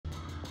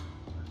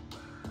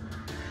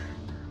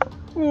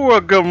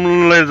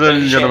Welcome, ladies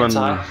and gentlemen.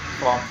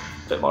 Come on,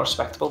 a bit more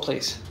respectable,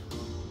 please.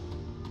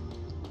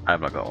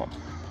 I've not got one.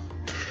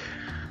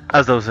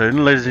 As I was saying,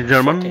 ladies and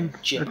gentlemen,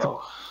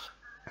 Jimbo.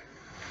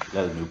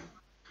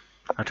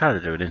 I tried to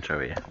do an intro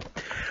here.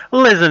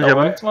 Ladies and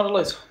gentlemen.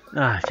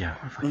 Yeah.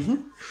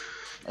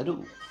 I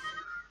do.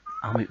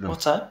 I'll meet them.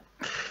 What time?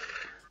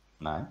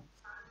 9.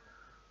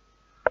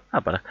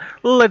 Better.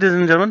 Ladies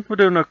and gentlemen, we're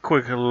doing a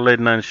quick late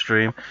night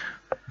stream.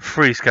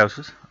 Free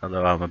Scousers,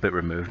 although I'm a bit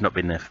removed, not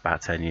been there for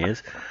about 10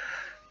 years.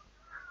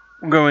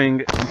 I'm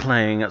going and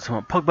playing at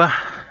some Pogba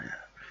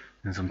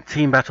and some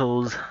team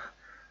battles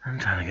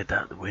and trying to get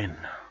that win.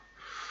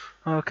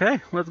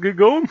 Okay, let's get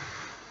going.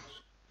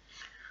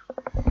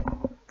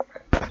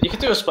 You could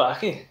do a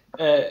Sparky.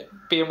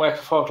 Be in work at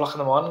 4 o'clock in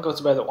the morning, go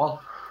to bed at 1.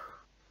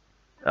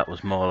 That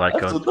was more like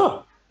I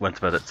went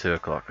to bed at 2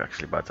 o'clock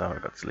actually by the time I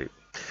got to sleep.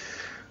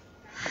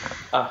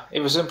 He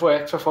was in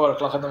work for 4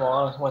 o'clock in the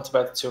morning, went to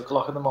bed at 2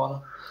 o'clock in the morning.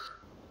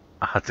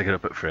 I had to get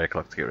up at 3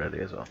 o'clock to get ready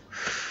as well.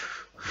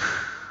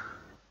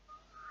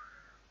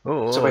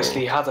 Oh. So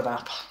basically, you had a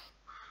nap.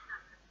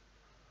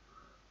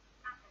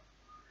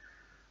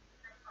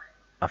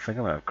 I think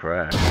I might have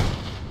crashed.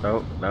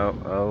 No,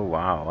 oh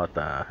wow, what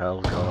the hell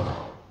going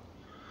on?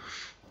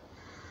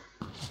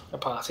 A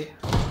party.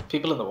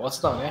 People in the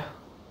water down here.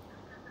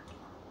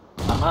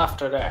 I'm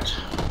after that.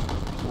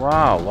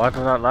 Wow, why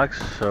do that lag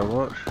so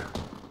much?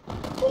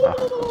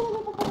 Oh.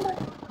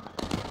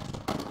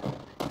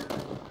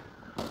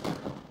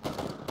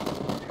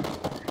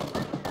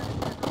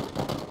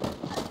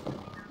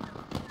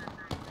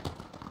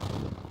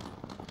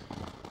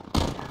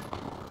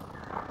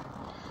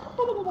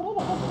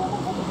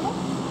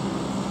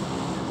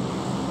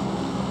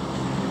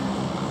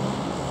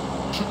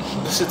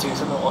 The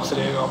city's in the water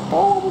here going.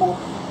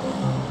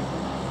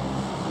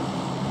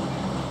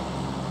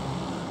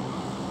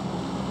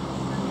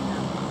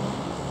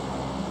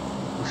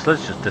 The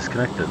sledge just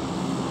disconnected.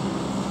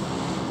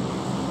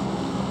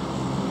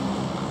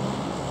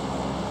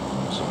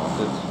 Someone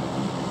did.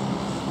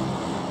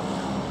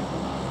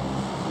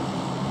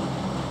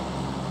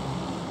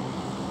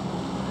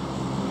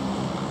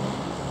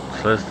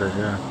 Sledge did,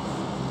 yeah.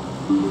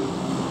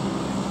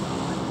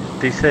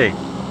 DC.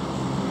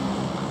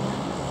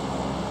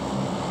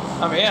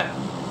 I'm here.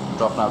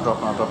 Drop now.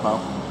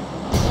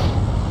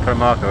 Put a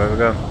marker, where we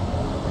go?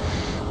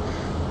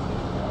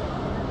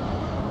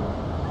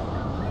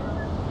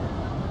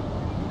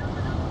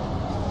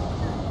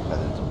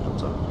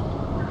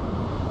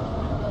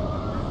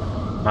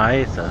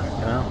 Maeta,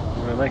 you know?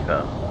 I'm gonna make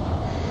that.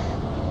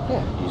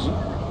 Yeah, easy.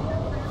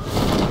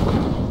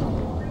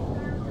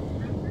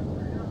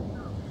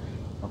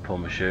 I'll pull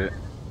my chute.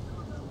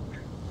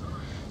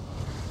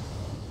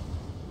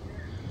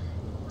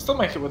 Still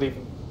make it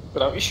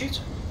without your shoot.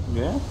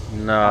 Yeah.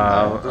 No,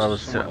 I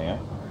was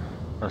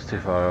too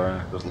far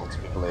away. There's lots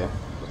of people here.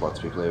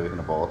 We can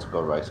afford to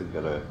go right and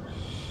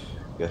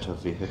get a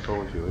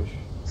vehicle if you wish.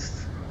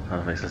 I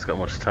don't think it's got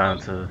much time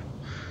to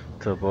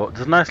abort.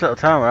 There's a nice little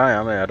town where I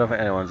am here. I don't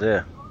think anyone's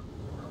here.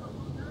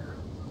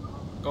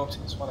 Go to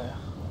this one here.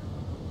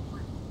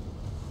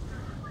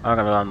 I'm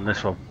gonna land on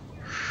this one.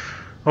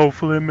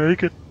 Hopefully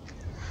make it.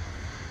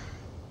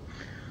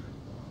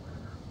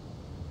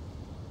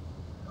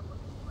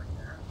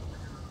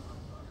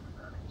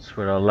 That's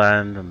where I'll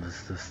land, and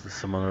there's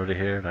someone already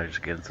here, and I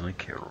just get instantly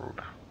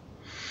killed.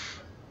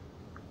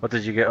 What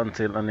did you get on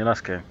your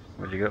last game?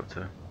 What did you get up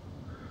to?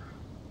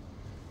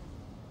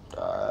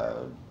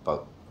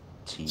 About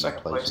team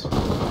Second place.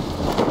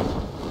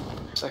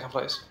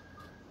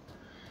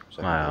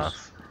 My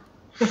ass.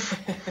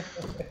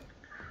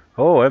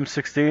 Oh,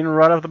 M16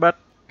 right off the bat.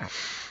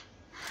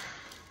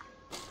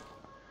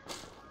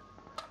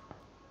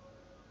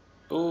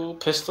 Ooh,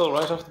 pistol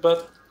right off the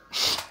bat.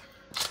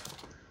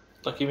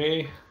 Lucky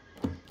me.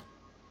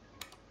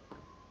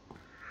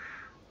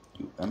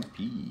 UMP,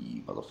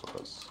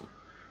 motherfuckers.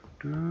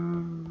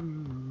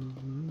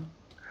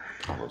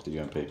 I love the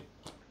UMP.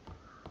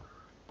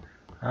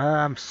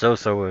 I'm so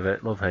with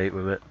it. Love hate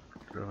with it.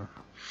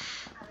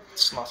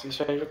 It's not his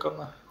favourite gun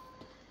though.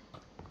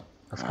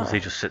 That's because he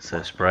just sits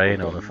there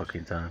spraying all the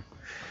fucking time.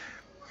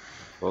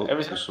 Well,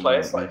 every time you play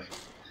it's like,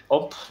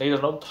 need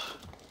an ump.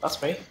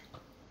 That's me.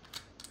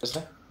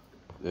 Isn't it?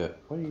 Yeah.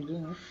 What are you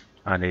doing?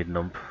 I need an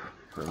ump.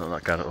 But not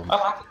that kind of ump.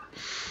 I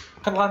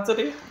can land it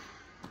here.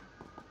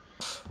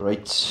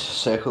 Right,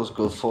 circles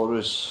go for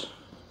us.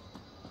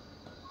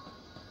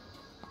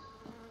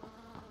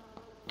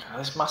 God,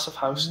 this massive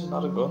house and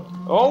not a gun.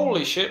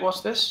 Holy shit,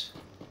 what's this?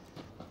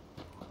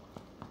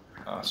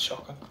 Oh, that's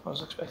shocking. I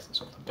was expecting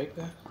something big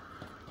there.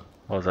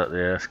 What was that, the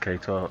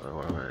SK12 or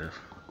whatever it is?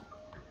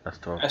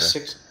 S12.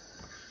 S6.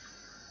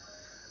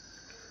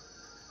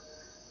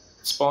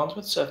 It spawns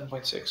with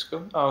 7.6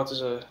 gun. Oh,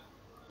 there's a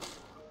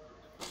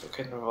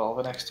fucking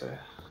revolver next to it.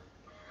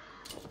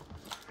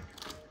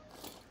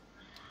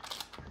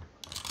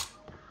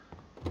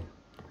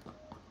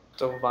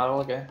 Double barrel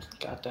again.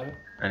 God damn it.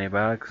 Any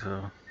bags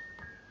or?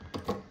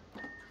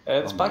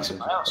 There's bags in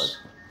my house.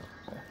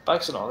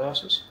 Bags in all the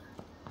houses.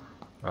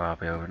 Oh, I'll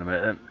be over in a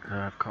minute then.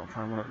 I can't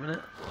find one at the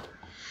minute.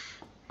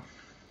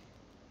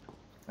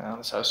 Oh,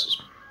 this house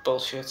is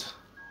bullshit.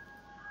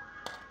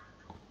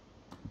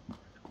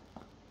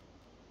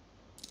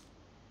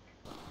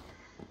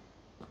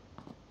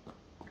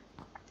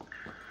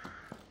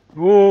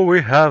 Oh,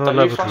 we have a Are you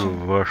level flashing?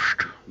 2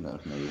 rushed. No,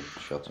 me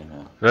shotting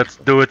here. Let's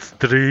do it,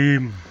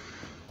 stream.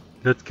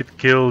 Let's get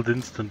killed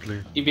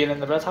instantly. You been in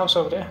the red house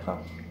over there? No.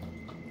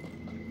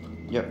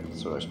 Yep,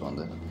 that's where I spawned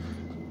in.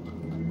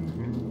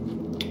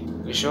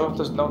 You sure?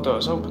 There's no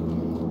doors open.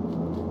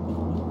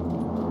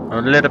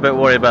 I'm a little bit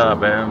worried about that,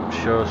 but I'm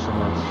sure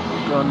someone's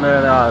gone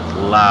there. Oh, it's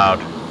loud.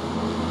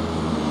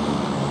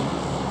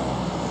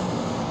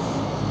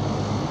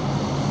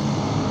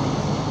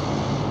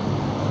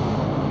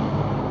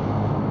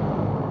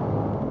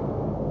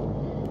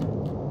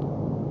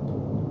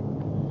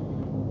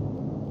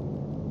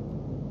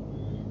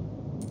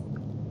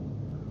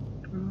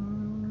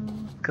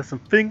 Got some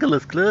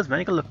fingerless gloves,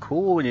 make it look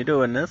cool when you're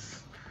doing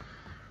this.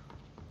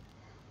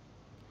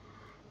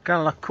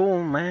 Gotta look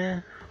cool,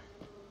 man.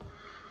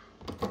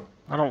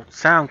 I don't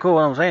sound cool,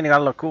 I'm saying you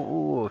gotta look cool.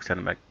 Ooh, extend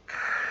it back.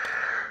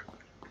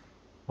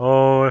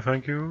 Oh,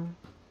 thank you.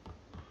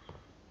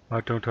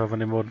 I don't have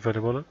any more than 30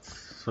 bullets,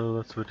 so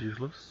that's a bit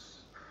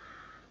useless.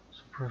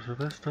 Suppressor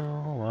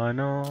pistol, why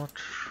not?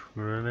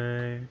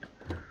 Grenade.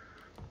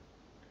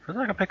 Feels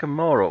like I'm picking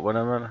more up when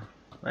I'm not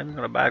even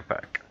got a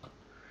backpack.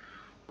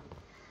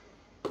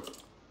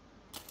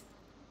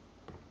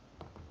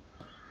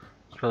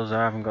 Suppose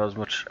I haven't got as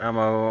much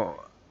ammo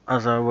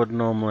as I would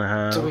normally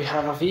have. Do we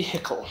have a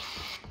vehicle?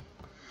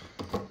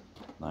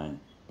 9.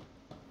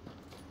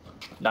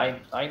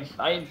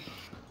 9.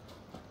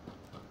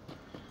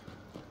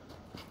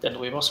 Then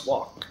we must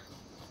walk.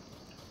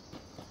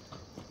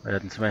 They're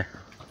heading to me.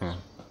 Hmm.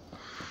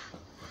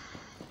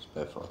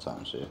 Spare 4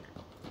 times here.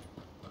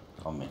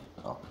 On me.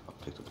 Oh, I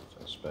picked up the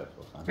first spare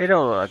 4 times. You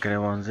don't look like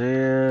anyone's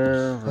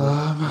here.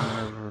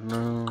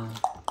 No.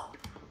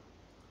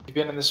 You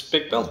been in this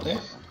big building,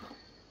 yeah?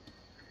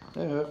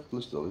 Yeah, I've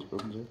listed all these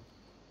buildings here.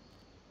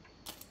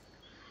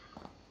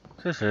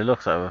 Seriously, it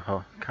looks like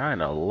a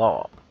kind of a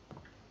lot.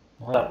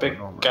 That big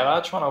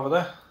garage one over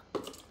there.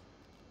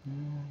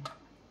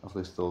 I've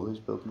listed all these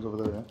buildings over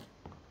there, yeah.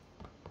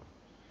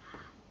 Do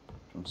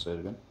you want to say it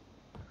again?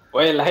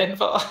 Where are you lying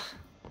for?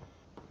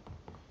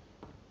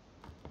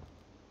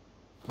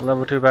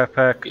 Level 2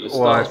 backpack. You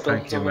Why, start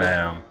thank you, buildings over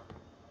there. ma'am.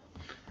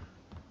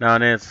 Now I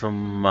need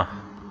some.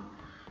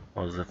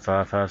 What was it?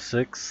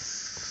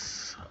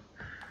 556.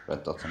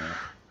 Red dots on here.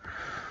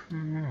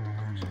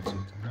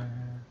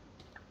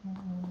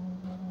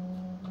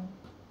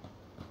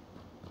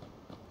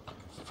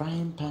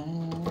 Frying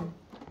pan.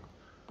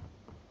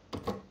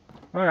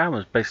 Well, that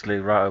was basically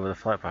right over the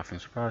flight path. I'm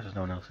surprised there's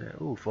no one else here.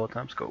 Ooh,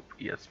 4x scope.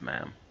 Yes,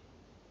 ma'am.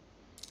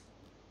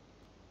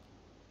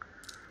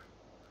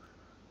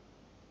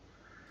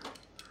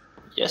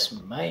 Yes,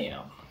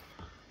 ma'am.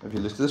 Have you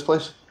listed this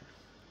place?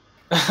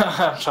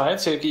 I'm trying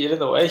to get you in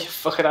the way, you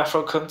fucking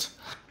Afro cunt.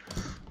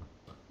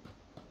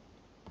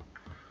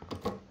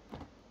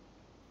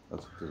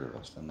 That's the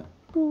rest in there.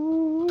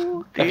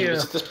 Ooh, Have you dear.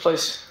 visited this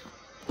place?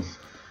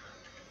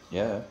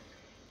 Yeah.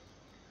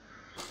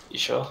 You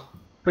sure?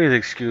 Please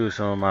excuse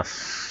some of my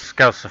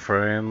Scouser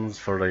friends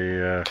for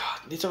the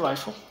God, needs a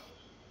rifle.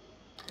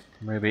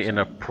 maybe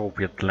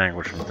inappropriate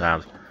language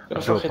sometimes. I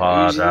Gonna do fucking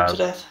ease you to apologize.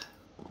 death.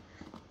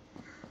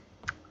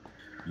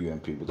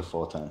 UMP with a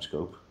 4 times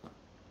scope.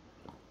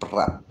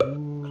 Brap.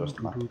 Across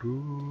the map.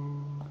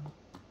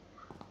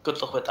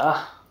 Good luck with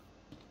that.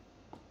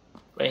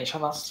 Range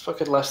on that's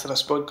fucking less than a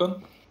spud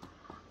gun.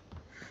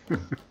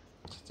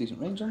 It's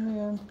decent range on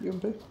the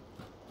UMP.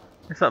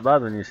 It's not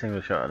bad when you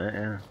single shot at it,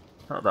 yeah.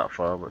 Not that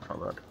far, but it's not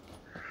bad.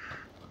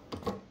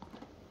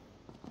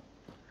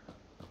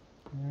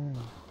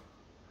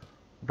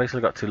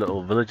 Basically got 2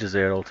 little villages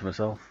here all to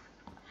myself.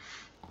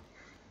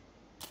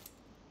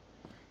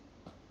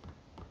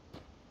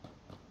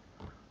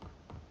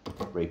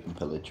 Rape and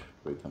pillage.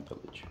 Rape and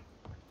pillage.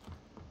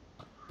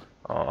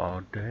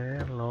 All day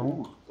long.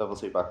 Ooh, level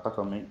 2 backpack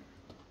on me.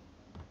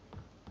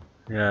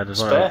 Yeah, there's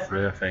Spare? one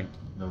 3, I think.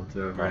 Level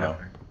 2, I'm very No.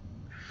 happy.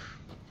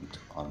 It's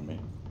on me.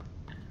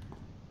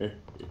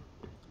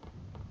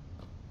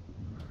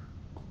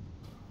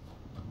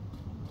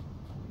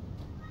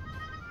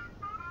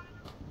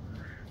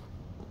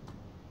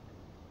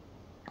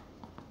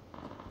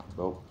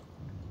 Go.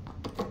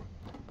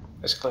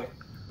 It's clear.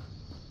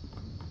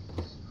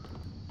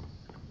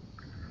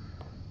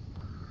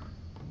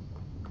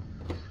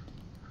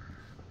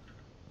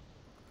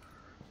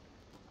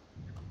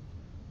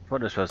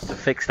 What was supposed to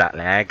fix that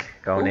lag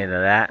going into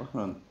that? I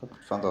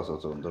found out how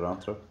to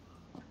underarm throw.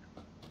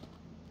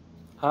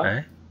 Huh?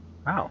 Eh?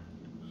 Wow.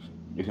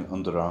 You can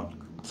underarm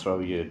throw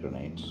your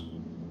grenades.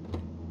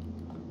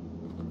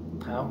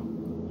 How?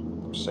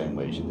 Same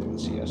way as you do in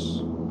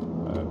CS.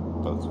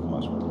 Both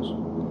mouse buttons.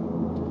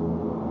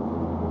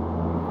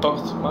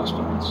 Both mouse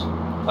buttons?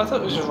 I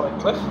thought it was just right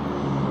click.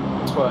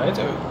 That's what I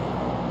do.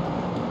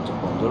 To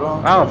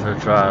underarm. I'll have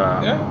to try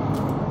that. Yeah.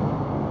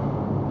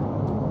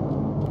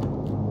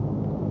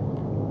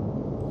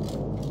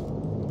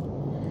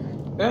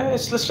 Yeah,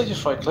 it's literally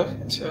just right click.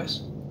 It's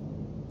yes.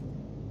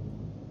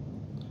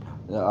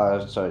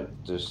 Yeah, sorry,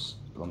 there's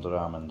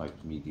underarm and like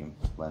medium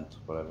length,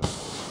 whatever.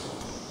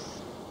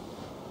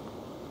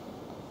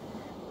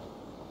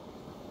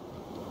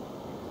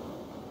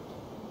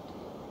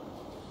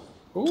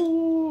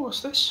 Ooh,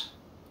 what's this?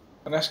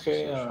 An SK.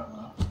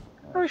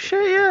 Oh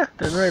shit, yeah.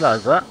 Didn't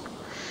realise that.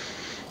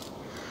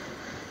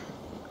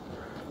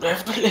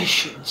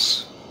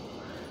 Revelations.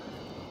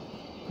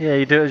 Yeah,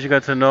 you do it as you go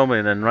to normally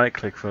and then right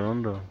click for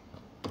under.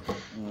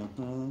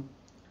 Mm-hmm.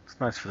 It's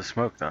nice for the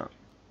smoke, that.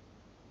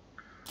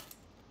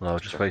 Well, I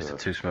just Check wasted it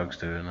 2 out. smokes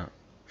doing that.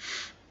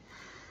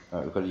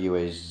 Alright, we've got a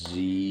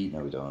UAZ. No,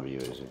 we don't have a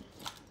UAZ.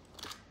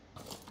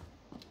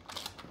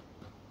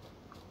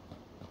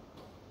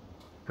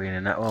 Being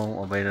in that one,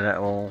 or being in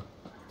that one,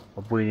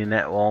 or being in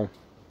that one,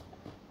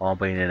 or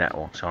being in that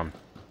one, son.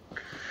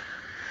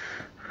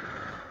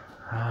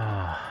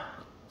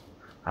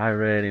 I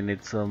really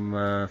need some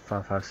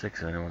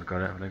 5.56. Anyone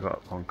got it? Have they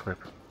got one clip?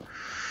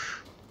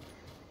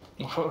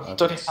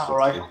 Don't even have a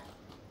rifle.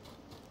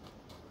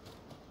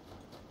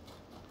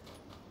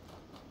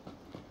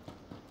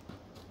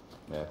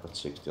 Yeah, I've got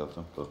 60 of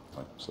them, but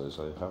like says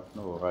I have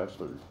no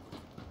rifle.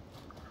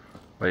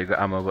 Well, you got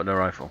ammo but no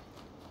rifle.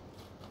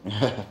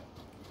 Yeah,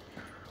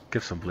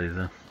 Give some, please,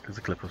 then. Give us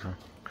a clip or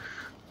something.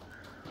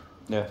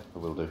 I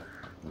will do.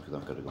 If you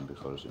don't get a gun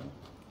before soon.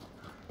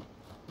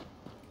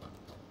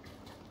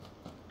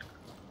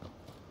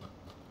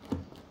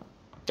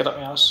 Get up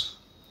my house.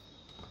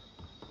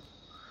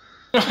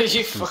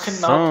 You fucking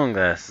know.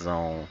 Sunglasses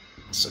on.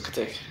 Suck a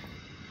dick.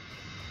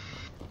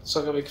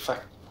 Suck a big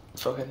fat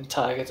fucking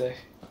tiger dick.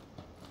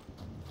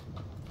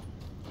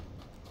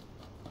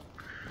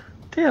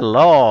 Dear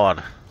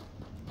Lord.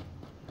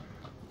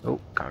 Oh,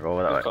 can't go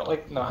over that We've way. got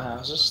like no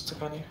houses to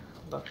go near.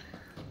 Look.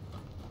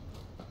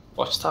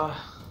 Watchtower.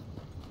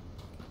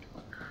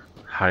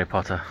 Harry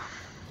Potter.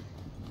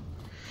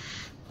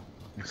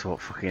 That's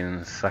what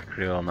fucking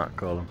Sacrio and that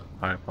call him.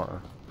 Harry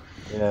Potter.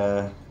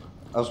 Yeah,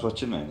 I was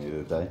watching it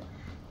the other day.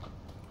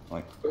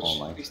 Like, all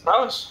night. These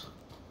towers?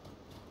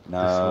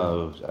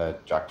 No,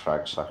 Jack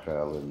Frag,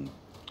 Sacrell, and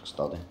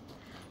Study.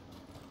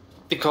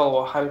 They call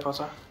what? Harry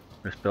Potter?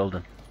 This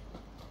building.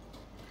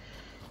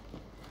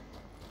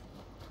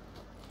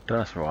 Don't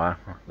ask me why.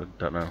 I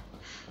don't know.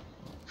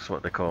 It's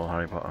what they call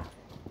Harry Potter.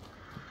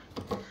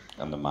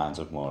 And the Mines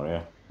of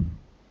Moria.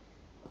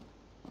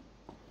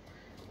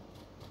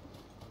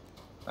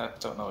 I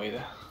don't know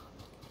either.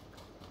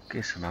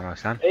 Get some ammo,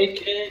 Stan.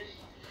 AK!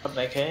 Have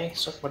an AK,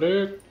 suck my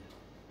dude.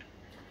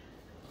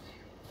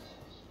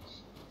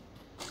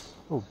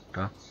 Oh,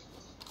 no.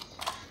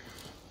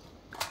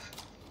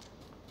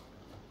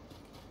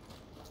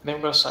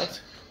 Anyone got a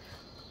sight?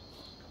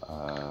 It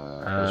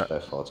was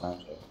about 4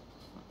 times.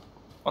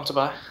 Want to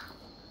buy?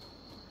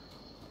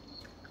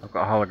 I've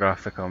got a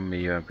holographic on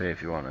me UMP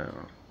if you want it.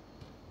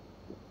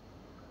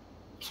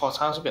 4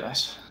 times would be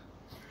nice.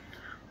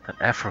 That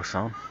Afro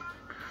song.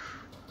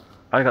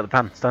 I got the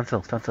pan. Stand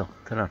still, stand still.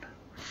 Turn around.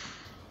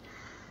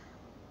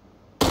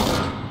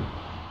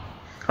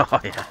 Oh,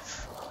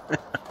 yes.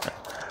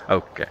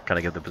 Okay, can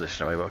I give the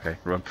position away? But okay,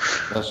 run.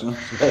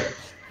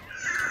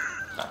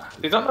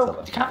 You don't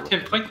know, you can't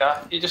pinpoint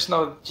that, you just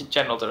know the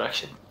general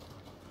direction.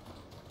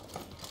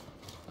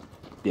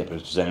 Yeah, but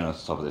there's anyone at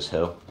the top of this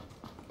hill.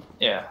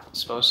 Yeah, I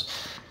suppose.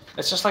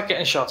 It's just like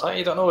getting shot at,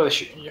 you don't know where they're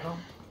shooting you from.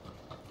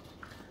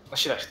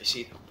 Unless you actually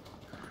see them.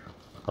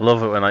 I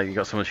love it when like you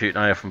got someone shooting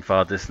at you from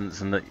far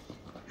distance, and the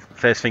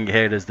first thing you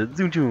hear is the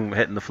zoom zoom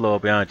hitting the floor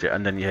behind you,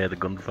 and then you hear the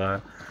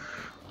gunfire.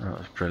 Oh, that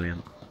was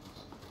brilliant.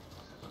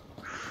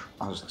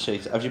 I was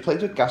cheating. Have you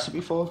played with Gassy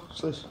before,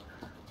 Sliss?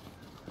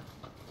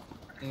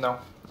 No.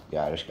 The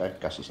Irish guy,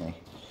 Gassy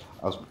Snake.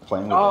 I was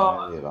playing with him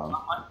earlier on.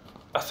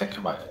 I think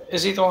I might.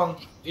 Is he the one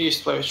you used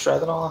to play with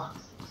Shred and all that?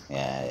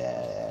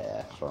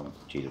 Yeah, from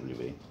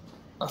GWB.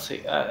 I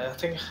think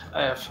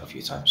I have a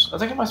few times. I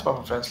think I might have on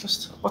my friends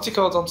list. What's he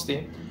called on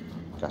Steam?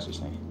 Gassy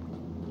Snake.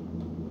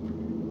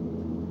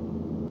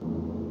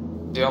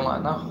 Is he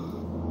online now?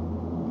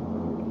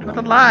 What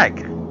a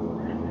lag!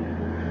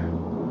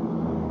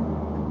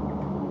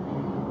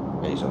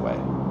 He's away.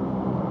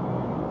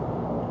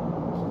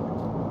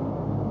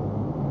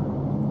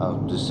 Oh,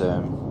 there's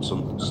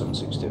some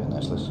 762 in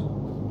there, Sliss.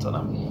 Don't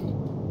know.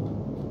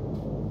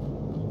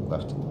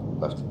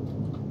 Left.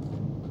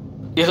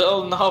 You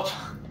little knob.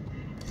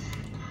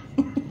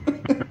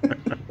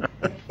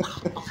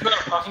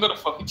 I'm gonna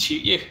fucking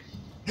shoot you.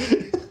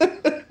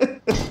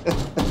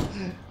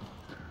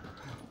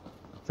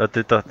 So I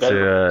did that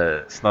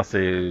to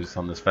Snotty, who's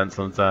on this fence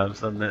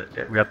sometimes, and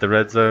we had the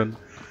red zone,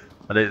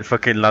 and it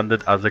fucking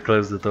landed as I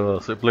closed the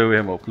door, so it blew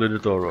him up, blew the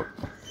door up.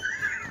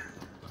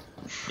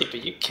 Yeah,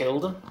 but you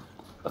killed him.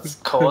 That's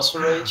cause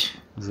for rage.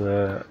 There's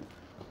a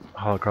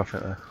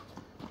holographic there.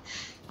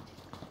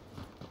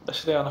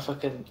 Especially on a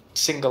fucking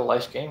single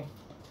life game.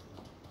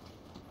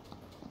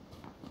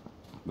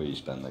 Where you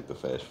spend like the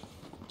first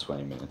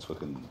 20 minutes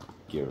fucking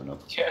gearing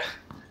up. Yeah.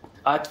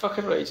 I'd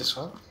fucking rage as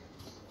well.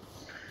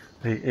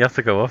 He had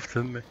to go off,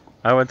 didn't he?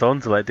 I went on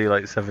to like do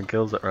like 7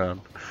 kills that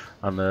round,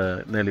 and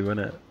nearly win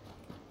it.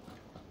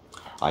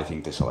 I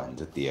think this will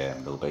end at the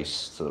mill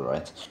base to the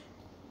right.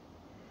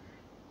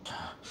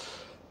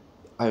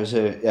 I was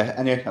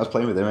anyway, I was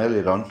playing with him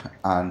earlier on,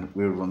 and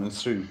we were running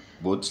through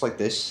woods like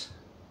this,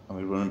 and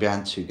we were running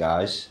behind 2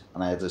 guys,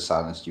 and I had a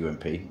silenced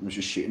UMP. I was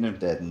just shooting them,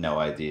 they had no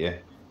idea,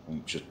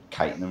 and just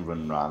kiting them,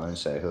 running around in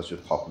circles,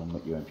 just popping them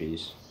with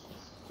UMPs.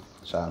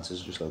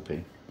 Silencers are just OP.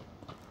 There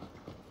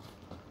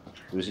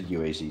was a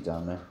UAZ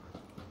down there.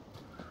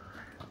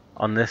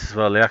 On this as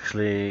well, they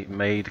actually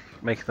make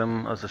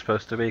them as they're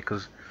supposed to be,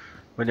 because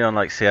when you're on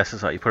like CS and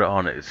stuff, you put it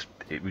on, it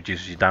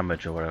reduces your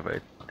damage or whatever.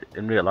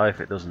 In real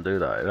life, it doesn't do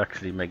that. It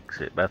actually makes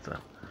it better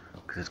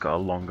because it's got a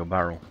longer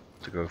barrel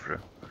to go through.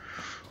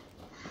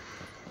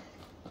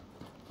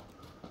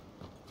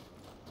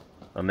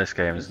 On this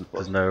game,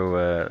 there's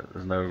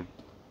no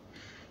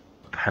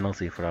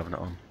penalty for having it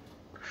on.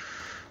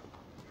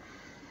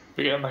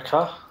 We get in the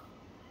car.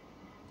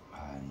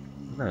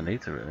 No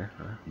need to really.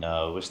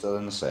 No, we're still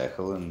in the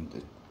circle, and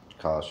the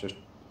cars just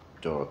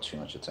draw too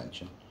much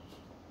attention.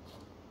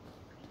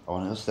 I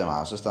want to see them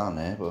houses down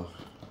there, but I'm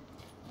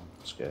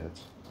scared.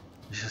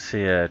 You should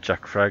see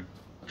Jack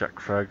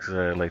Frag's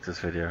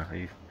latest video.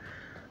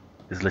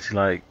 He's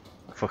literally like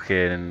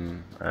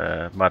fucking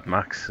Mad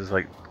Max. There's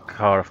like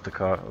car after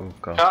car. Oh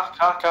god.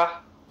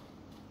 Car.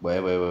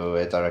 Where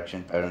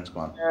direction? Parents,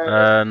 come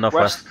on.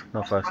 Northwest.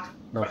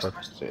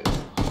 See it.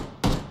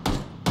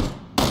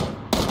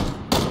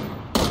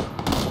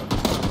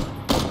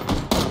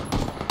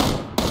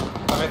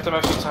 I've hit them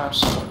a few times.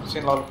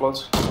 Seen a lot of blood.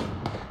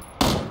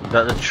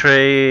 Got the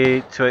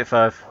tree,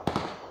 285.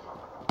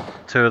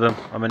 2 of them.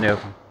 I'm in the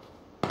open.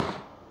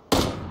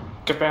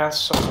 Get behind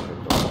some.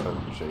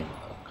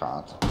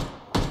 Can't.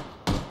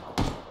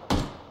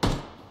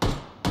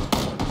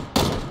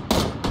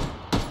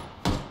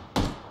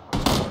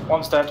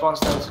 One's dead.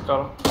 Got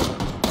him.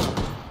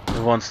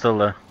 The one's still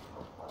there.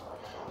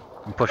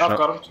 I'm pushing I've up.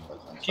 got him.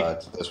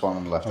 Side. There's one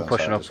on the left I'm hand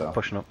pushing side up. as well.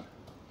 Pushing up.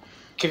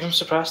 Keep him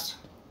suppressed.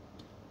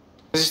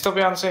 Is he still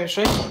behind the same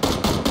tree?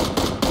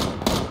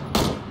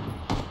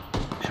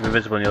 Should be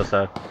visible on your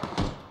side.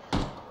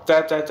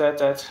 Dead. I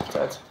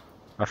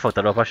fucked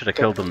that up. I should have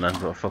killed them then,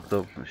 but I fucked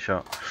up.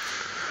 Shot.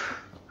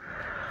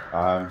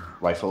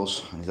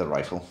 Rifles. I need a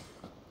rifle.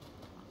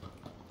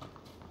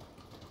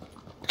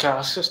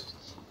 Car's just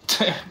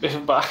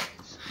moving back.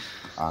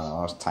 I know,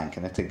 I was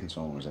tanking it, thinking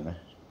someone was in it.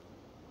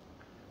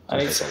 I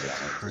need Just to.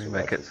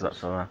 Remake it so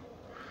that's alright.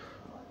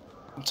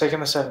 I'm taking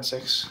the 7.6.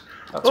 That's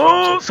what Oh,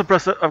 I'm taking.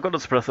 suppressor! I've got a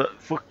suppressor.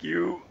 Fuck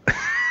you.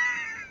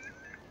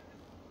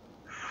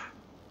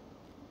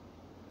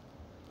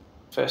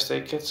 First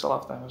aid kits, I'll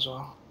have them as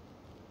well.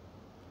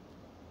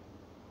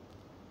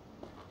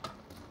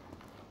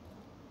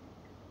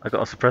 I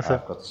got a suppressor.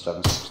 I've got the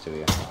 7.62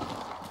 here.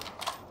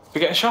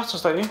 You getting shot,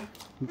 is that you?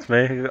 It's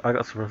me. I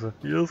got a suppressor.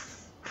 Yes.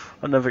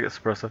 I never get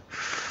suppressor.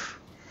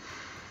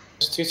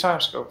 There's 2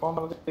 times scope, one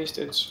of these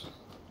dudes.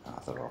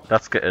 They're all.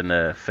 That's getting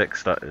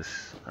fixed. That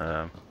is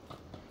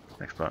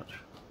next patch.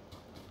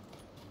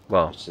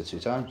 Well, It's the 2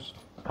 times.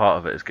 part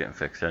of it is getting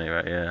fixed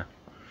anyway. Yeah.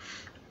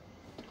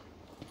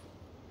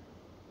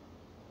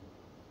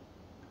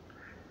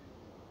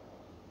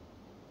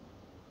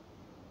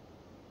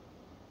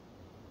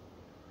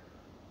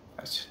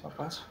 That's not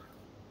bad.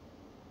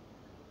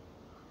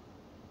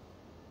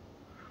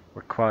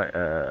 We're quite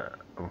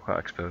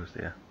exposed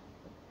here.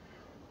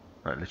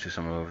 Like literally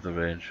somewhere over the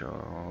range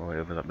or way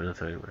over that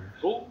military base.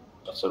 Oh,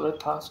 that's a red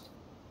pass.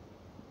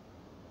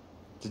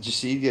 Did you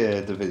see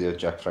the video of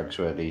Jack Franks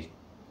where they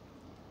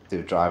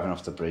were driving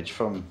off the bridge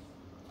from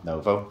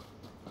Novo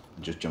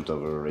and just jumped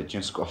over a ridge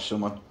and squashed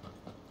someone?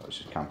 I was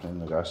just camping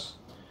in the grass.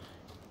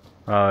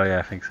 Oh yeah,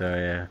 I think so.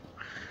 Yeah.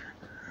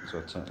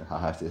 So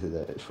I did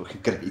it. It's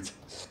fucking great.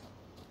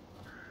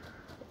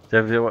 Did you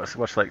ever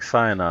watch like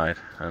Cyanide?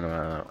 I don't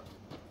know.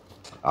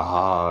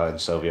 Ah, and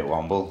Soviet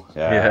Womble.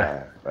 Yeah.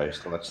 Yeah. I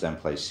used to watch them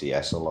play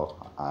CS a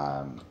lot.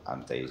 And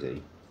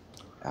DayZ.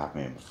 I have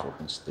me in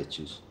fucking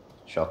stitches.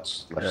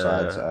 Shots left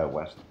side,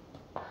 west.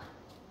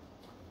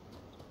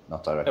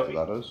 Not directed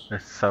at us.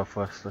 It's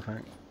southwest, I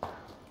think.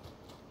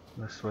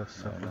 West,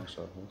 southwest. No,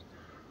 southwest.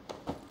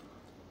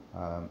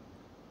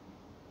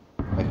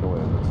 Make our way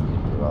over to the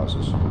blue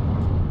houses.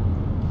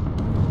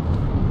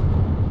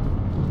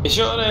 Is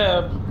your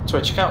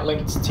Twitch account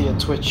linked to your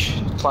Twitch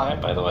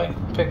client, by the way,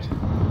 Pink?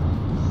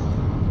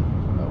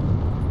 No.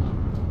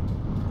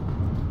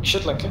 You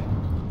should link it.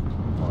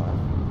 Why?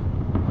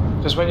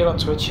 Because when you're on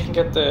Twitch, you can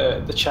get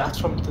the chat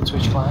from the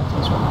Twitch client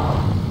as well.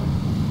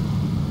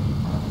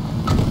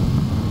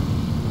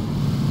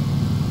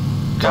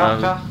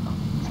 Car.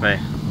 It's me.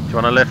 Do you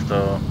want to lift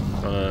or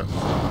do you want to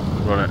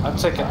run it? I'm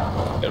taking.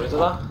 Get rid of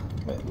that.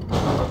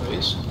 One of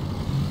these.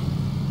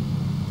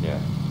 Yeah.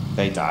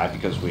 They died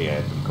because we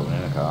had them coming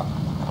in a car.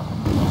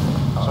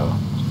 So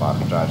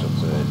Sparky drives up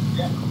to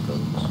Yeah.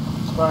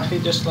 buildings. Sparky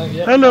just like,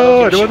 yeah.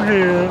 Hello, I'll give a anyone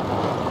here?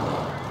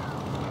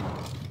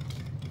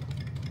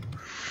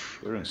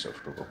 We're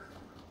insufferable.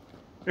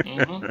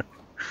 shit.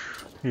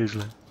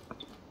 Usually.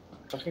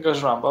 Fucking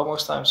goes Rambo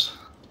most times.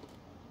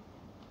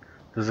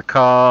 There's a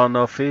car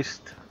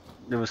northeast,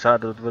 the other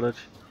side of the village.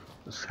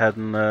 It's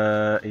heading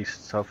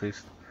east,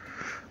 southeast.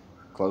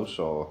 Close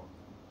or?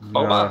 No,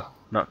 Mobile?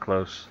 not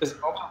close. Is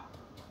it mobile?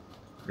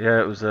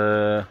 Yeah, it was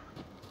a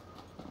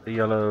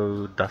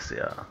yellow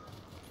Dacia.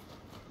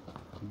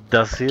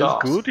 Dacia's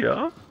Das. good,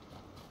 yeah.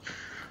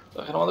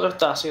 I wonder if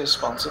Dacia is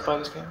sponsored by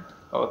this game.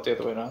 Oh, the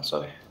other way around,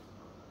 sorry.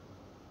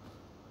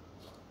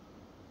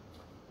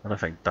 I don't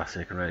think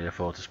Dacia can really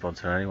afford to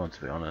sponsor anyone,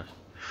 to be honest.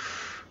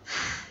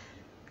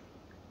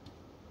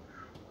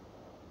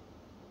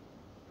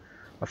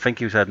 I think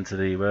he was heading to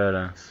the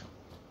warehouse.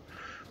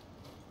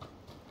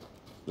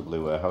 The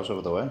blue warehouse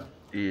over the way?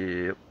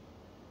 Yep.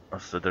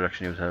 That's the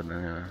direction he was heading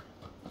anyway.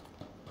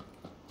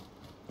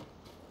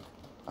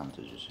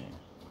 Bandages here.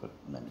 Put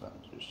many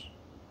bandages.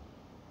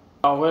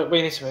 Oh,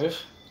 we need to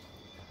move.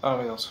 Oh,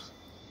 we don't.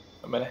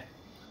 A minute.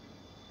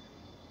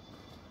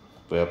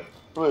 We're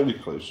really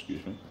close,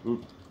 excuse me.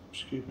 Ooh,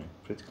 excuse me,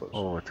 pretty close.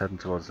 Oh, it's heading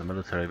towards the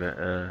military bit,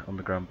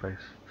 underground base.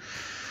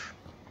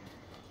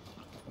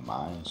 The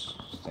mines,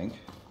 I think.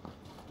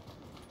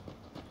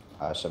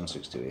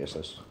 762 here,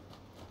 says.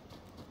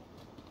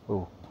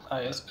 Oh,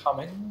 It's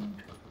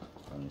coming.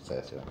 Only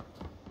 30.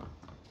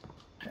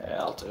 Yeah,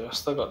 I'll do. I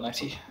still got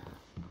 90.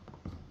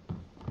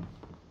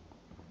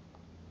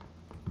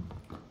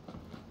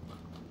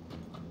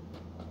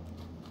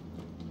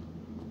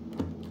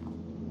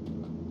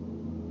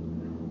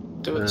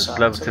 Do it there's sound,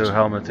 level so 2 it's-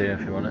 helmet here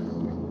if you want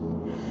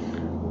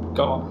it.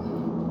 Go on.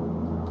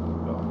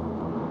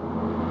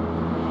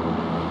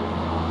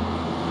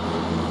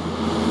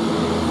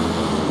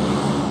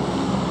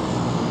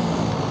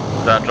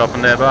 Is that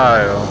dropping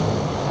nearby or?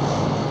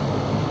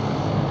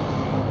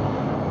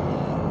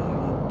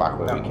 Back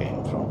where we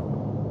came from.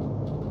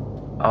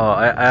 Oh,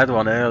 I had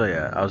one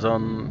earlier. I was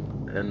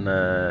on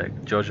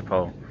in Georgia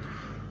Pole.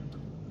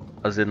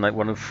 I was in like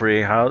one of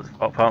 3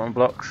 apartment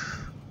blocks.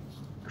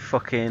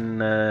 Fucking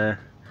the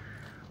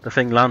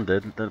thing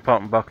landed. The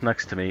apartment block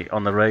next to me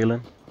on the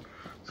railing.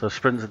 So I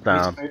sprinted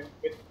down.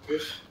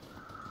 Move.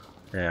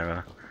 Yeah,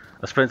 right.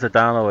 I sprinted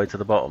down all the way to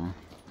the bottom.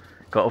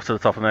 Got up to the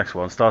top of the next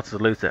one. Started to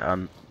loot it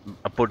and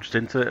I budged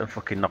into it and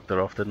fucking knocked her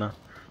off, didn't I? So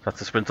I had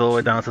to sprint all the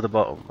way down to the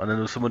bottom, and then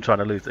there was someone trying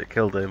to loot it,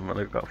 killed him, and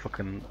I got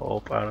fucking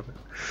all out of it.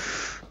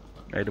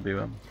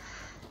 AWM.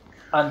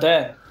 And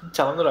then,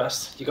 tell them the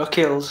rest. You got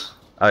killed.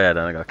 Oh yeah,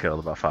 then I got killed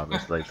about 5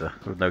 minutes later,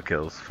 with no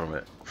kills from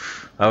it.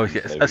 I always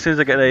get, as soon as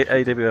I get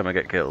AWM, I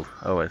get killed.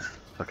 Always.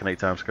 Fucking 8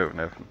 times scope and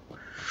everything.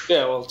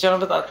 Yeah, well, do you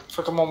remember that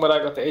fucking one where I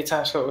got the 8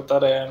 times shot with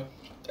that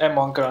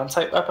M1 Garand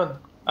type weapon?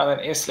 And then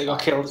instantly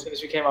got killed as soon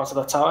as we came out of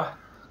that tower?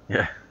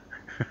 Yeah.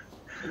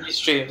 And you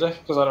streamed it,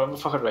 because I remember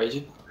fucking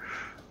raging.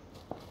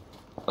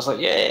 I was like,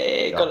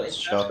 yay, got it.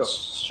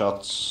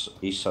 Shots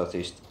east,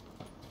 southeast.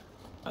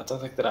 I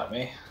don't think they're at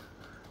me.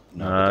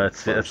 No,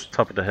 It's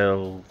top of the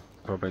hill,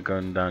 probably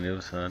going down the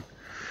other side.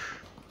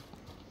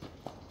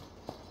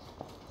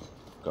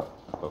 Go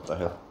up the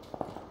hill.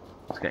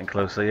 It's getting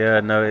closer. Yeah,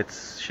 no,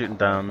 it's shooting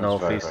down That's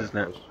northeast, very isn't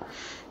it? close.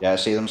 Yeah, I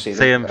see them, See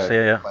them,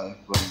 yeah. Flying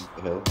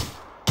the hill.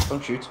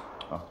 Don't shoot.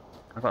 Oh,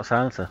 I've got a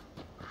silencer.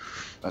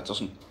 that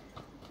doesn't.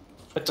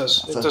 It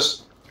does. It Does.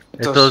 does.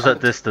 It does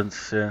at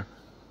distance, yeah.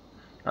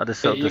 At this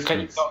sort of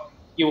distance.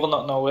 You will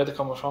not know where they're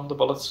coming from, the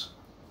bullets.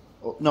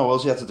 Oh, no, all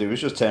you have to do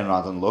is just turn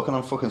around and look, and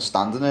I'm fucking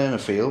standing there in a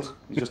field.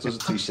 He just does a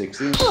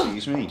 360 and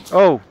sees me.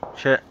 Oh,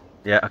 shit.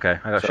 Yeah, okay,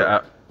 I got So- shot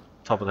at.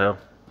 Top of the hill.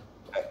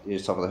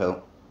 He's top of the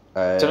hill.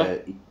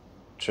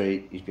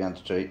 Tree, he's behind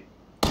the tree.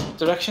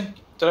 Direction.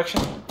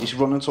 He's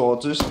running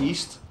towards us,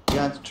 east,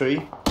 behind the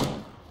tree.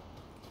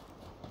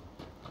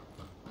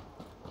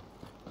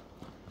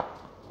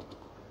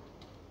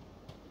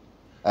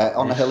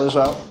 On the hill as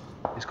well.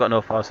 He's got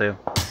no far, see him.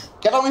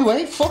 Get on my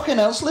way, fucking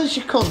else, Liz,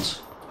 you cunt.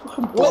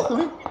 Fucking block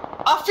me.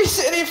 I've been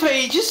sitting here for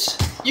ages.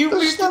 You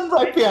Just moved. stand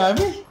right behind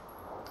me.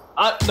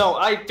 No,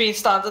 I've been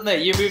standing there.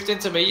 You moved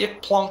into me, you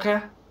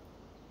plonker.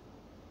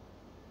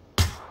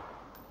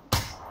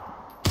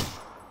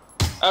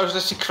 I was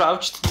literally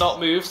crouched, not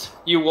moved.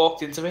 You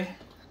walked into me.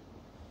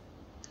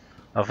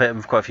 I've hit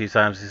him quite a few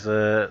times. He's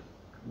 100.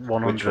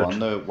 Which one?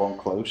 The one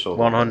close or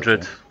the 100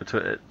 other?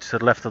 between to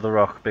the left of the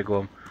rock, big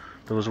one.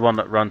 There was one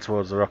that ran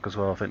towards the rock as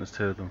well. I think there's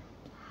 2 of them.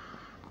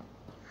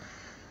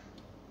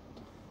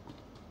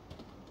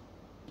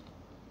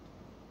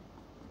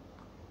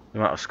 You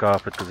might have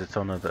scarped because it's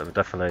on a bit of a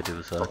defilade the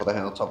other side.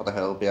 Top of the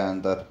hill,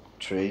 behind that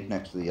tree,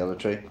 next to the yellow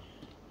tree.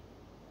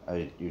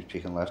 You was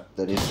peeking left.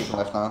 There he is peeking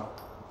left now.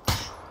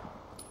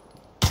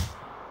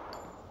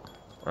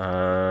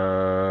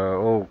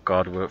 Oh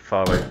god, we're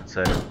far away from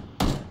saying.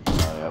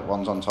 Oh yeah,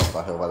 one's on top of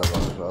that hill by the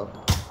rock as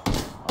well.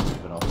 I'm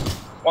moving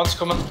up. One's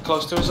coming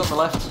close to us on the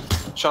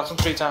left. Shot him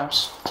 3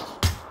 times.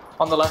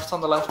 On the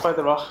left by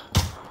the rock.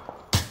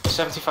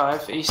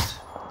 75 east.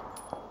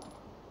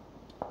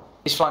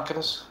 He's flanking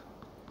us.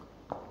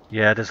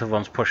 Yeah, this other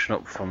one's pushing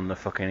up from the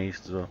fucking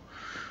east as well.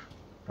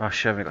 Oh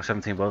shit, I've only got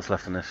 17 bullets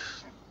left in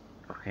this.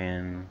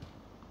 Fucking.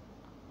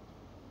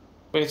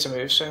 We need to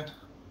move soon.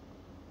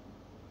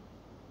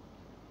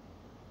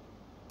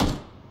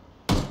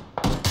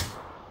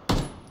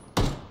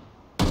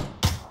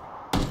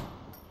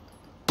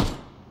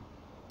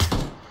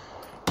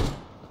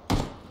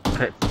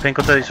 Pink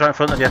cutter, he's right in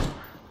front of you.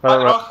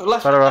 Right, Rock.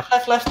 left, Better rock.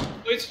 left.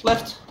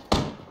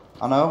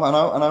 I know.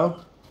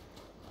 Oh,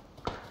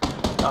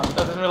 I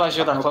didn't realise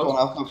you were that Knocked close. one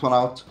out, knocked one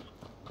out.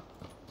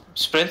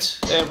 Sprint.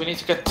 We need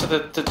to get to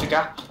the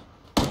gap.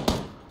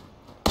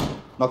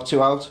 Knocked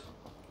 2 out.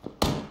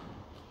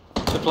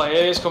 The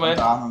player is coming in.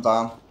 I'm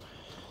down.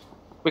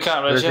 We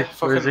can't Where raise is you.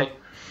 he? Where is he? Fucking.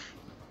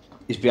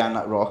 He's behind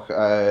that rock.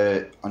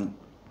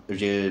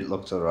 If you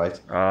look to the right.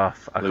 Oh,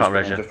 I can't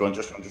raise you. Just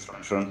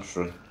run.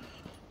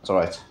 It's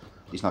alright.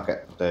 He's not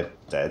they're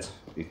dead.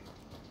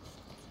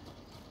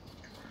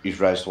 He's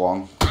raised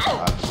one.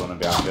 He's running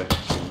behind you.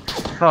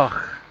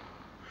 Fuck.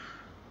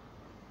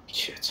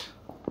 Shit.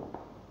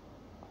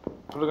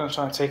 Probably gonna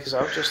try and take us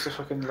out just to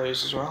fucking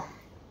lose as well.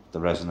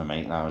 They're resing the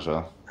mate now as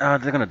well. Oh,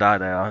 they're gonna die,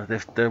 they are.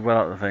 They're well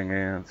out of the thing,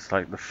 yeah. It's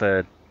like the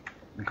third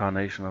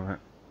incarnation of it.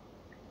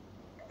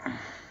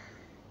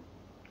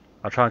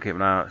 I'll try and keep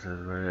an eye out, so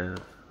where it is.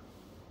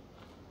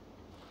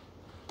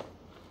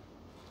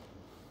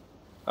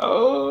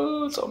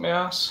 Oh, it's up my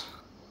ass.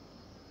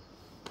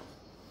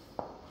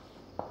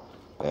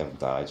 They haven't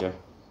died yet.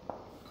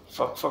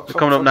 Fuck. They're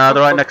coming up now,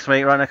 they're right next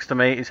to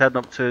me, He's heading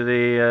up to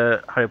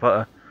the Harry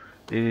Potter.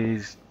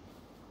 He's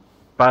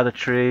by the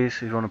trees,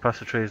 he's running past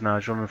the trees now,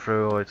 he's running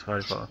through all to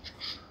Harry Potter.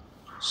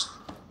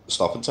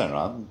 Stop and turn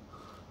around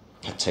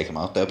and take him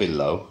out, they'll be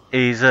low.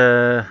 He's,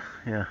 yeah.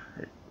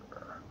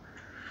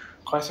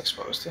 Quite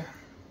exposed here.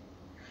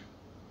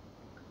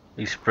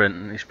 He's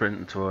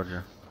sprinting towards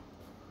you.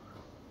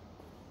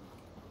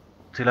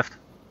 To your left.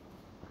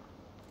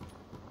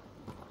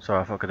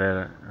 Sorry, I thought I could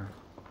hear it. Yeah.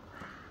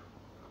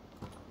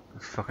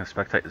 This fucking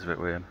spectator's a bit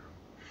weird.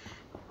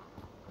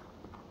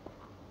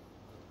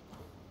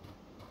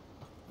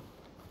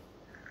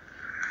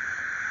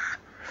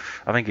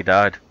 I think he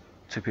died.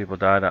 2 people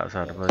died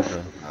outside the place,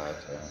 so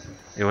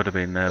he would have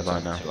been there by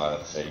now.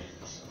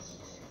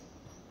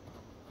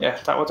 Yeah,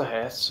 that would have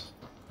hurt.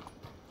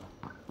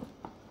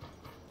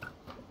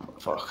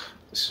 Fuck.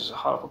 This is a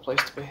horrible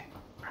place to be.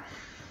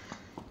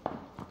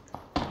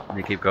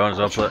 You keep going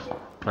as well,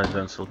 playing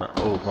down still now.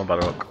 Oh, one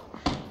bad rock.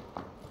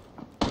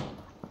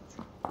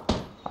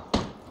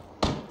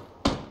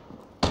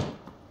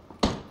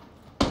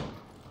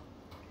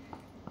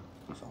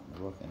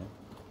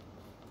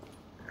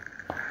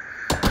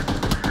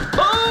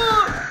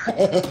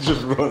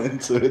 Just run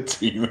into a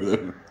team of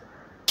them.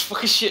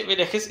 Fucking shit me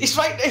knickers. He's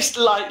right next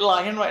to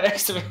lying right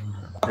next to me.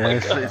 Yeah,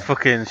 it's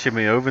fucking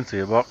shimmy over into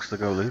your box to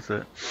go loot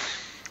it.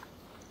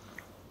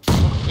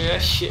 Yeah,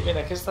 shit me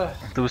knickers there.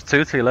 There was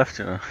 2 to your left,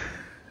 you know.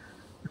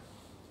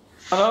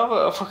 I know,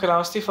 but I fucking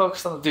was too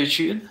focused on the dude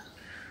shooting.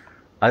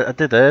 I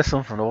did hear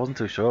something, I wasn't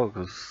too sure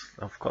because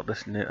I've got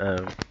this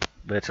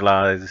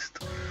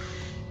virtualized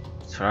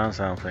surround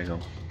sound thing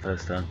on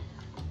first time.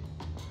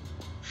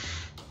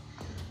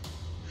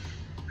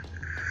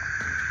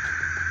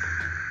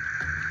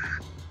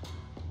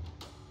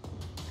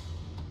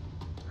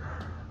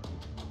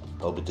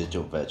 Oh, but did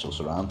your virtual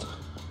surround?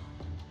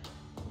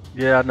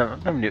 Yeah, I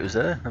never knew it was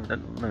there.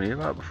 Never knew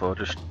about it before.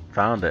 Just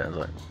found it. I was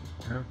like,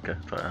 yeah, okay,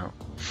 try it out.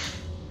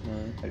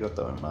 I got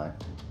that in mind.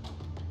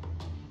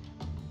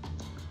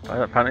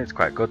 Apparently, it's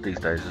quite good these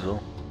days as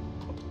well.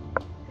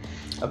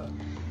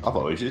 I've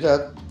always used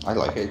that. I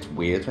like it. It's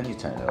weird when you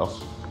turn it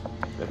off.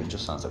 Everything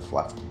just sounds so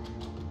flat.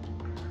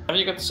 Have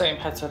you got the same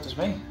headset as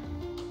me?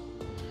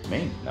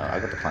 Me? No, I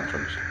got the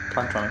Plantronics.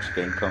 Plantronics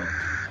Gamecom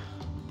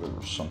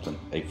something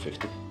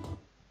 850.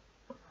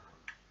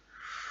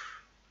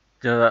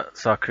 Do you know that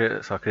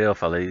Sarkriel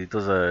fella? He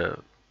does a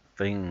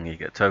thing. You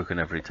get a token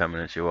every 10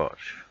 minutes you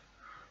watch,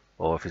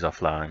 or if he's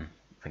offline,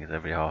 I think it's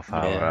every half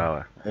hour or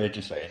hour. I heard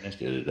you saying this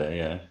the other day.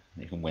 Yeah,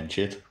 you can win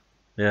shit.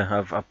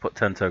 Yeah, I've put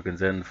 10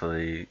 tokens in for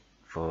a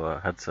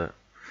headset.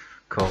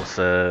 Course,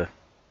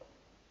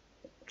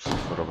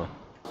 whatever.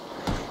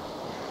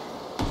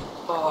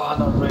 Oh,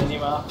 not rainy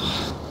map.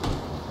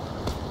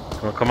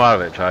 Well, come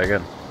out of it. Try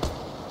again.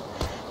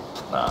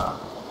 Nah.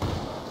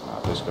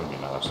 This is gonna be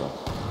nice though.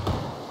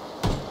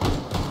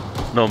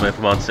 Normally, if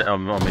I'm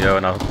on my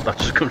own, I'll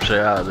just come straight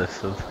out of this.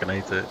 So I fucking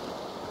hate it.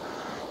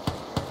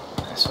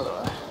 So do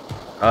I.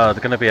 Oh,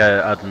 they're gonna be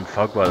adding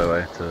fog, by the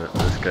way, to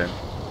this game.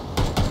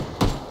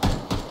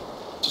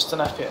 Just an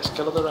FPS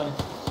kill of the rain.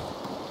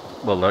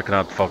 Well, they can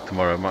add fog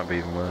tomorrow. It might be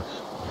even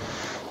worse.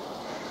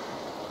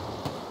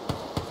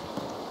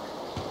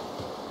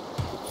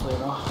 Hopefully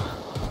not.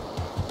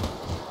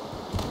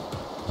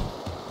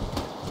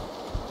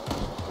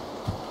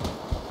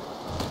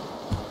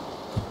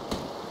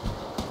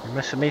 You're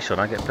messing me, son.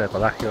 I get purple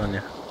lackey on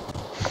you.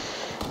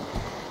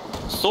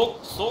 Suck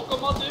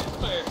my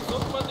dick, man.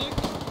 Suck my dick.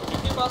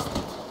 Cheeky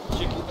bastard.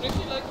 Cheeky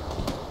pricky like.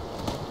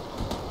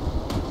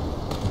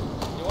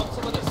 You want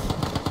some of this?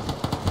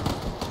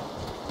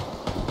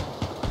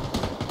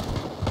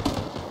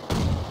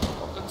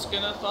 Fucking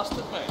skinhead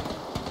bastard, mate.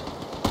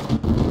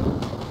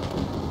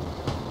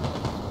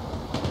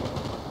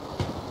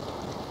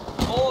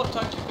 Oh,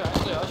 thank you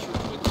kindly. I should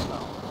win this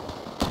now.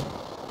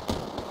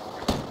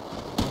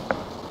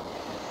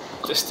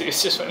 This dude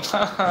just went,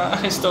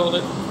 I stole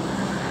it.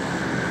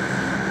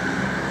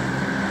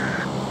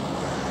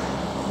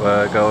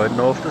 We're going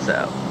north to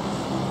south.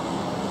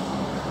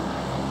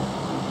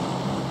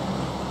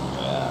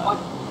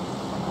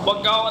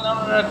 We're going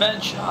on an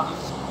adventure.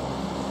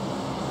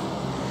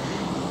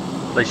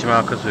 Place your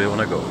markers where you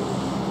want to go.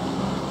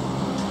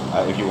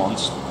 If you want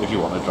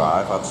to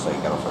drive, I'd say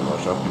get off at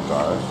Rush Up and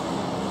drive.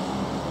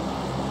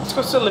 Let's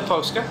go to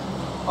Lipovska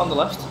on the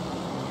left.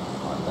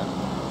 Right then.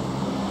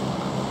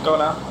 Go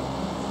now.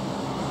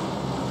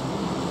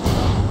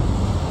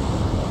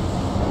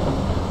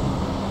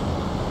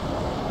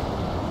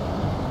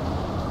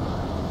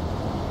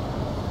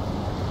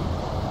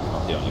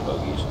 Not the only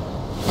bogies.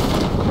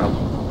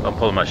 I'm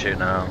pulling my chute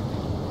now.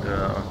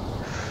 Yeah.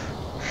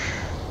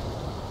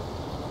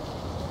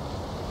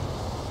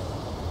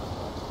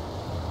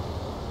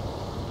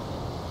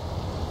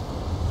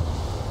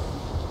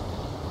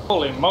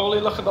 Holy moly,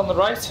 look at on the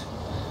right.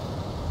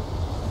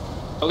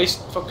 At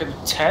least fucking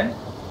 10.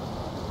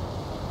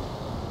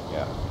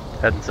 Yeah.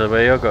 Heading to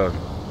where you're going.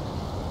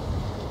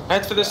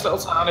 Head for this little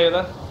town here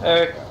then.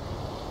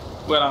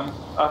 Where I'm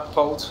at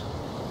pulled.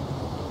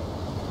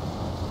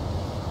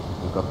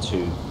 We've got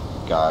 3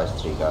 guys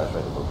ready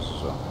to books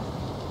as well.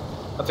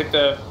 I think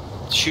they're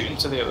shooting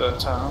to the other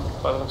town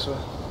by the looks of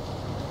it.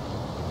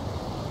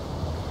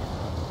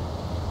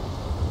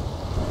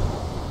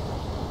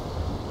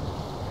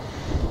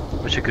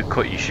 Wish you could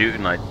cut your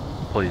shooting, like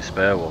pull your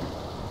spare one.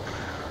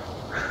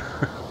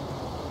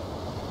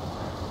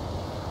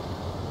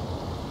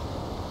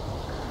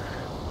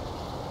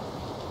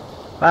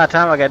 By the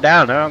time I get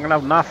down there, I'm gonna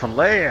have nothing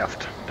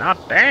left. God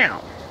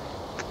damn.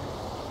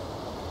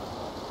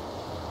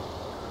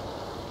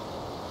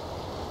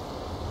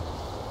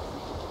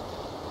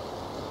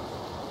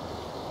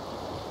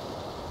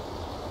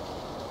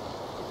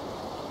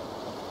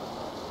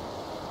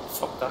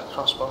 Fuck that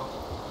crossbow.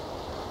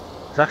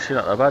 It's actually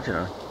not that bad, you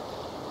know.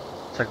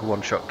 It's like a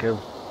one-shot kill.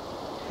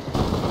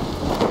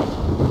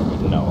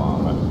 With no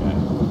armor, yeah.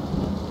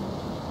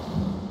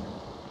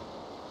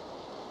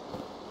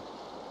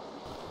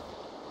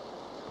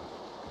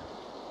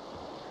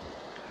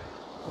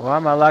 Why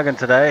am I lagging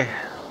today?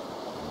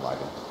 I'm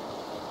lagging.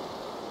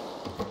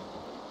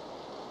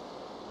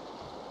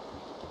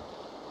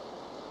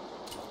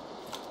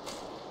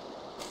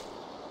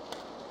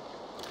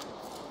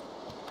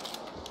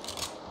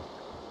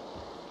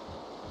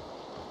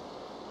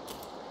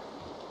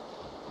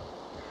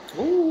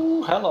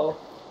 Ooh, hello.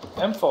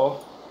 M4.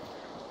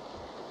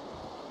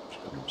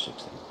 Just got number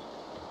 16.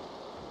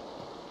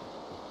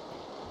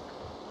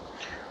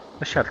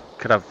 Wish I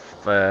could have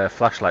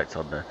flashlights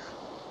on this.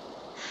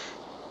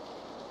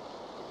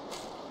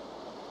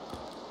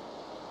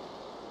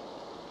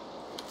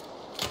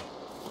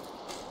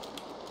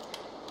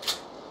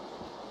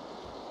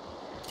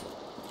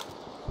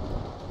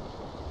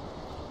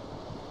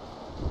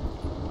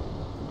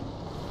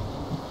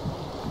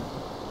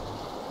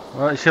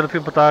 Well, you see the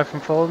people die from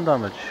falling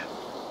damage.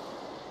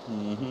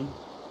 Mm-hmm.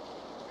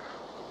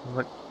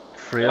 Like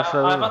 3 or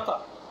so. I've had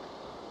that.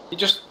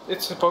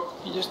 It's a bug.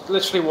 You're just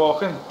literally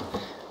walking,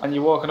 and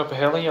you're walking up a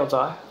hill and you'll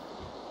die.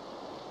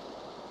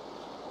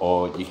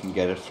 Or you can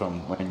get it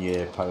from when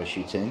you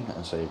parachute in,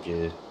 and so if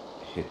you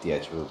hit the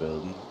edge of a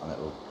building, and it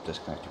will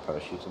disconnect your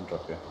parachute and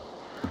drop you.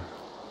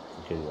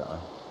 You can do that way.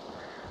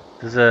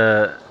 There's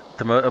the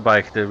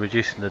motorbike, they're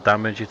reducing the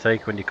damage you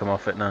take when you come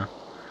off it now.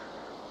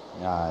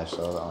 Yeah, I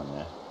saw that one,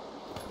 yeah.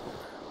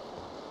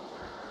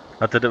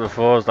 I did it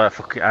before, I was like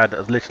fucking, I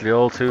was literally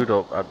all tooled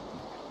up, I had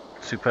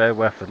superb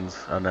weapons,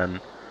 and then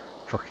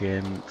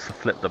fucking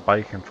flipped the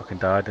bike and fucking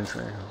died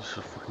instantly. I was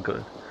just fucking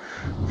gutted.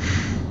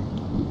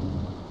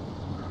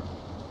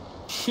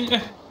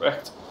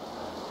 Wrecked.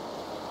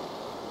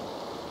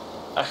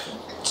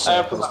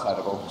 Circle's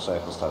terrible,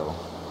 circle's terrible.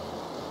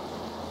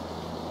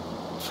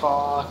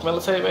 Fuck,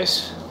 military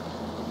base.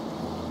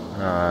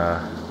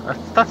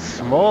 That's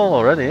small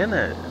already, isn't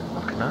it?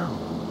 Fucking hell.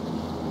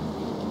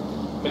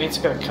 We need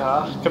to get a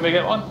car. Can we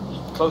get one?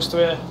 Close to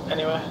here,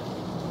 anyway.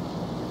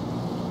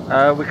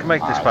 We can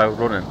make this by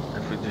running,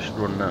 if we just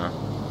run now.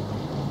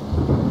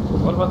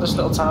 What about this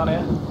little town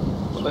here?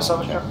 Will this have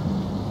a truck?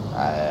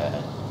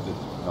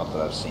 Not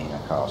that I've seen a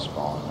car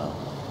spawn, no.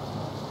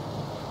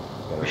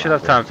 We should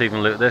have time to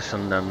even loot this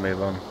and then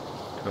move on,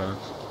 to be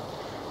honest.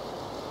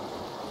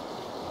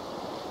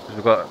 'Cause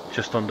we've got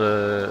just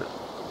under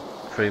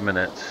 3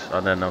 minutes,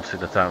 and then obviously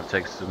the time it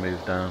takes to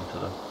move down to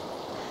them.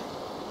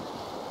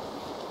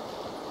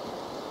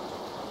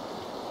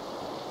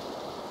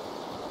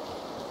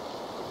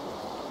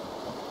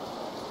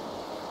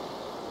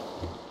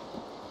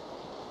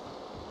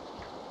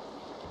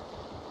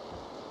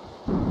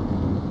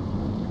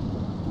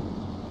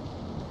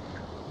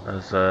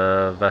 There's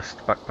a vest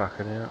backpack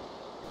in here.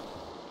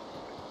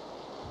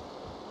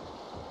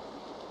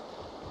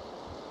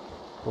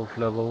 Both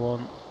level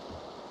 1.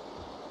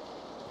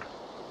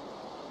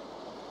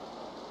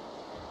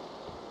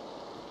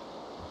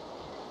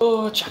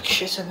 Oh, jack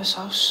shit in this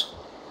house.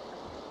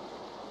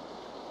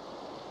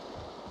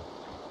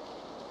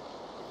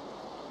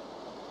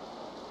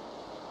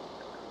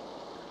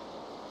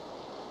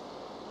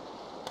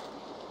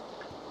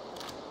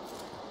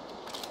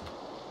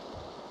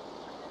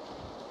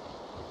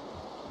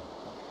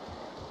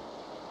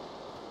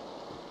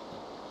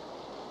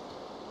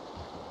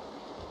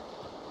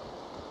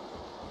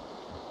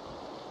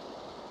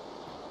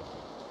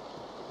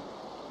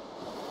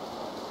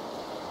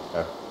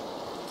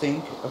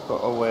 think I've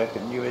got a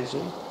working UAZ.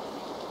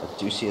 I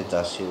do see a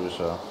dash here as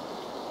well.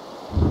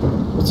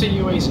 What's a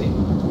UAZ?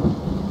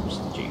 It's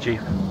the Jeep. Jeep.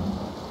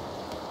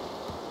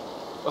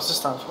 What's it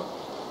stand for?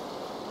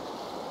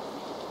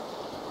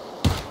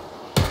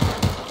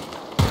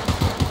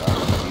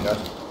 You guys?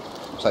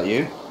 Is that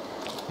you?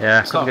 Yeah, I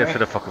It's couldn't not get me. through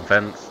the fucking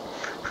fence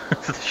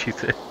to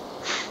shoot it.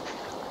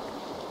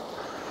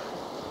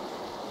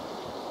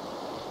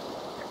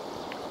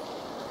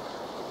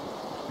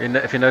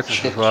 If you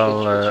notice as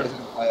well, Shit,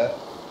 fire.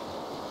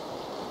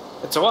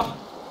 It's a what?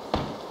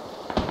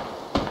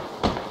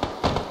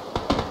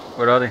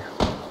 where are they?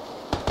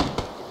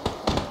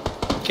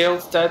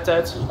 Killed, dead.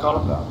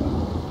 Got him.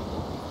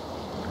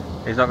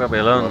 He's not going to be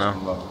alone now.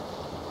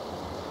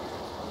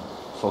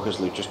 Focus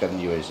Luke, just getting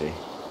the UAZ.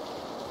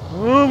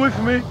 Oh, wait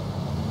for me.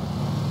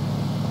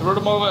 Run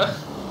him over.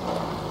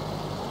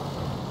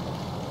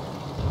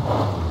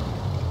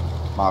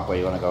 Mark, where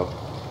you want to go?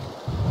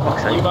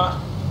 Fuck's sake. You back?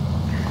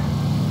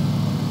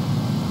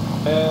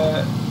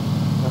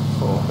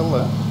 Kill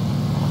there.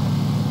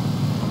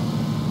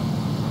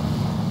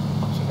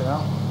 Check it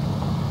out.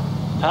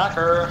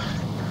 Hacker.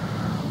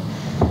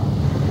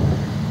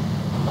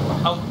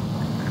 How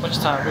much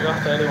time we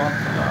got? 31.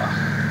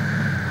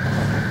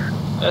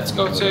 Let's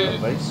go to.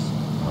 Base.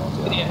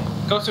 Yeah,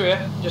 go to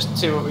here. Just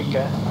see what we can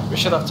get. We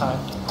should have time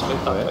to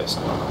loot that place.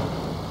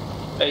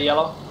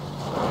 Yellow.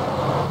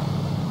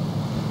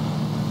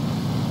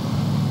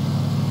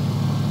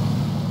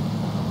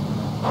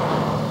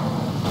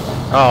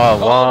 Oh,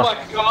 Oh wow. my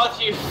god,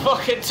 you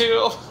fucking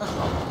tool!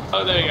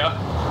 Oh, there you go.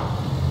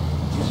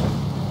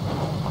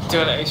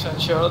 Doing an Ace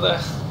Ventura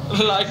there.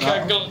 Like No.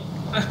 angle.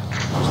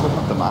 Just look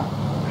at the map.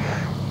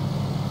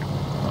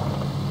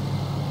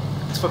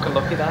 It's fucking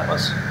lucky that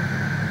was.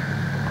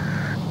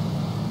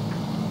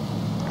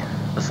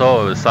 I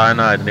saw it was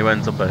cyanide and he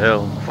went up a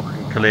hill and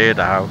fucking cleared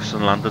the house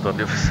and landed on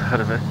the other side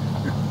of it.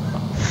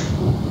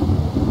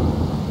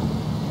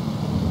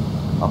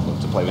 I'll look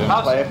to play with him.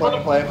 How's-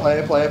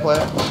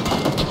 Player.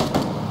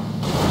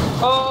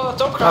 Oh,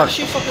 don't crash,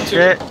 you fucking tool.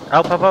 Yeah,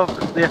 help,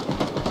 yeah.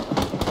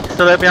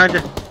 Still there behind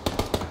you.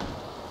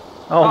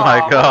 Oh my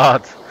Oh.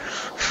 god.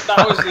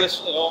 That was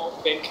literally all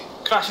big.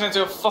 Crashing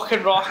into a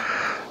fucking rock.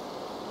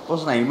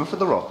 Wasn't aiming for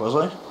the rock, was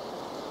I?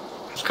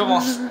 Come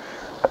on.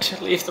 I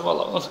should leave them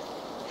alone.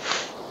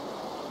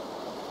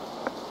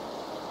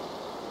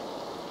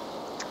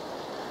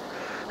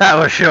 That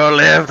was short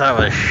lived, that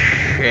was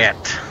shit.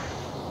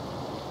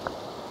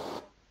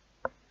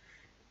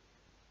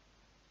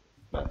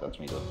 Right, that's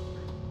me though.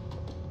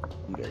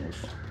 I'm getting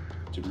this.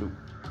 To blue.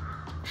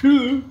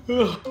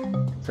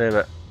 Save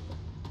it.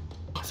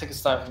 I think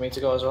it's time for me to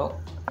go as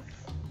well.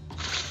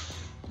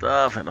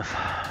 Oh, fair enough.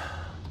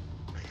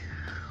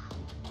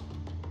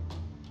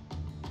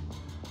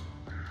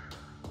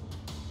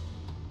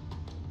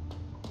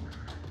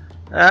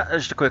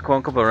 Just a quick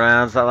one, couple of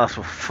rounds. That last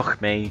one,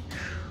 fuck me.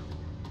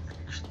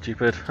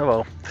 Stupid. Oh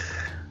well.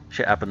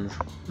 Shit happens.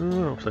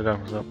 Ooh, upside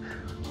down myself.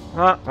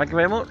 Right, thank you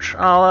very much.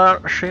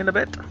 I'll see you in a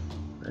bit.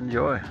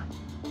 Enjoy.